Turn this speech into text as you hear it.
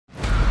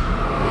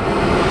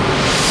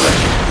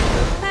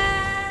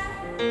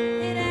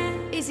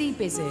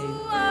Bizu.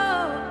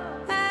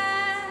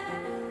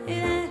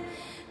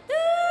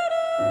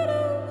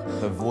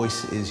 Her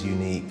voice is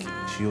unique.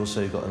 She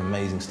also got an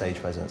amazing stage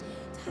presence.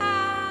 She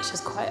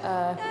has quite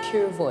a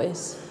pure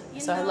voice,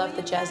 so I love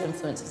the jazz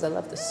influences, I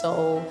love the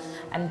soul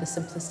and the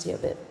simplicity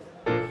of it.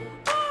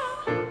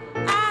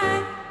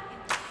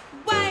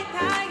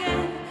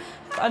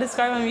 I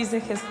describe my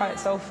music as quite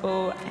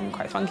soulful and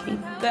quite funky.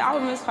 The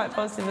album is quite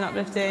positive and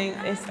uplifting.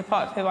 It's a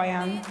part of who I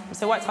am.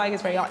 So White Tiger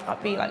is very like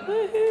upbeat, like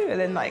woohoo, and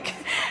then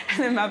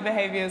Bad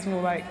Behaviour is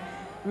more like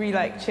really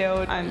like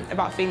chilled and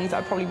about things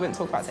that I probably wouldn't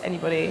talk about to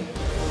anybody.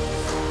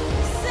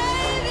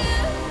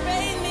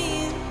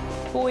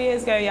 4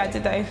 years ago, yeah, I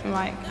did the open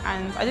mic,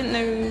 and I didn't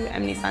know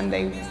Emily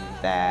Sandé was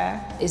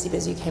there. Izzy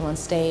Bizu came on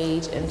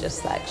stage and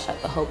just like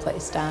shut the whole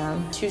place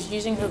down. She was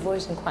using her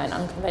voice in quite an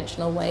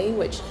unconventional way,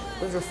 which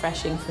was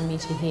refreshing for me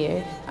to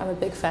hear. I'm a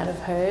big fan of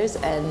hers,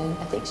 and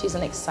I think she's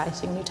an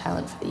exciting new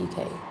talent for the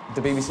UK.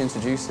 The BBC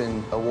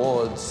Introducing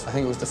Awards, I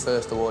think it was the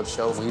first awards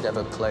show we'd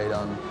ever played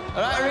on.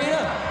 All right,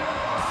 Arena.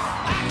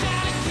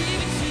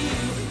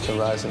 The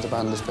rise of the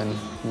band has been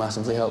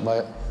massively helped by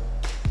it.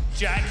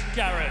 Jack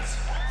Garrett.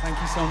 Thank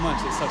you so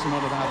much. It's such an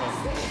honour to have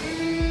her.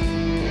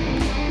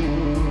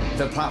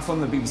 The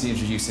platform that BBC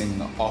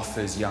Introducing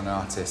offers young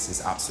artists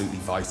is absolutely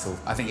vital.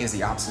 I think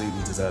Izzy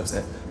absolutely deserves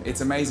it.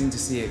 It's amazing to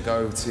see it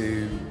go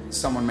to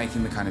someone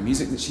making the kind of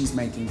music that she's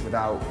making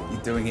without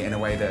doing it in a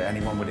way that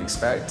anyone would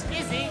expect.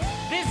 Izzy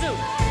Bizu.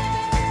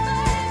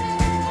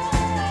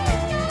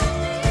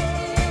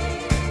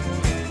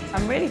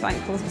 I'm really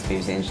thankful to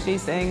BBC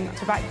Introducing.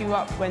 To back you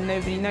up when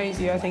nobody knows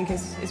you, I think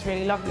is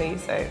really lovely.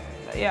 So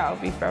yeah, I'll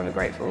be forever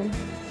grateful.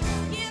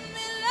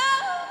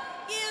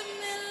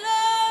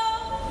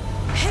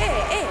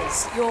 Here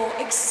is your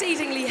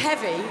exceedingly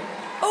heavy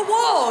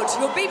award,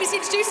 your BBC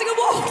Introducing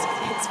Award.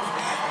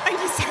 Thank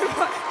you so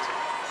much.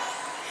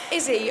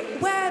 Izzy,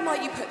 where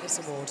might you put this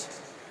award?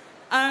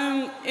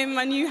 In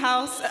my new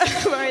house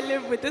where I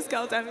live with this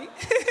girl, Demi.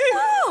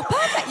 Oh,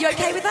 perfect. You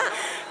okay with that?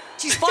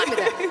 She's fine with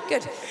it.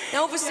 Good.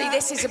 Now, obviously,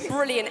 this is a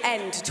brilliant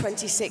end to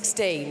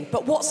 2016,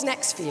 but what's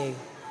next for you?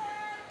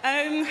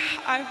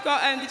 I've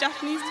got the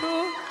Japanese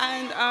tour,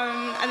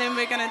 and then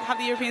we're going to have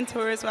the European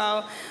tour as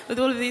well with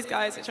all of these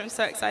guys, which I'm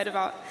so excited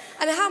about.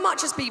 And how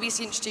much has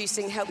BBC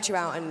Introducing helped you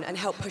out and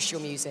helped push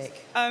your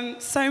music?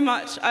 So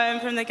much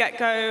from the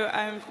get-go,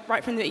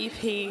 right from the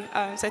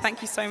EP. So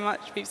thank you so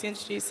much, BBC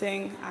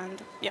Introducing,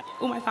 and yeah,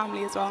 all my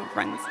family as well, and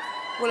friends.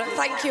 Well, look,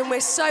 thank you, and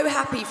we're so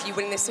happy for you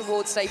winning this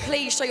award today.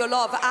 Please show your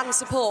love and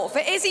support for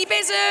Izzy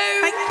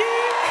Bizu. Thank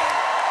you.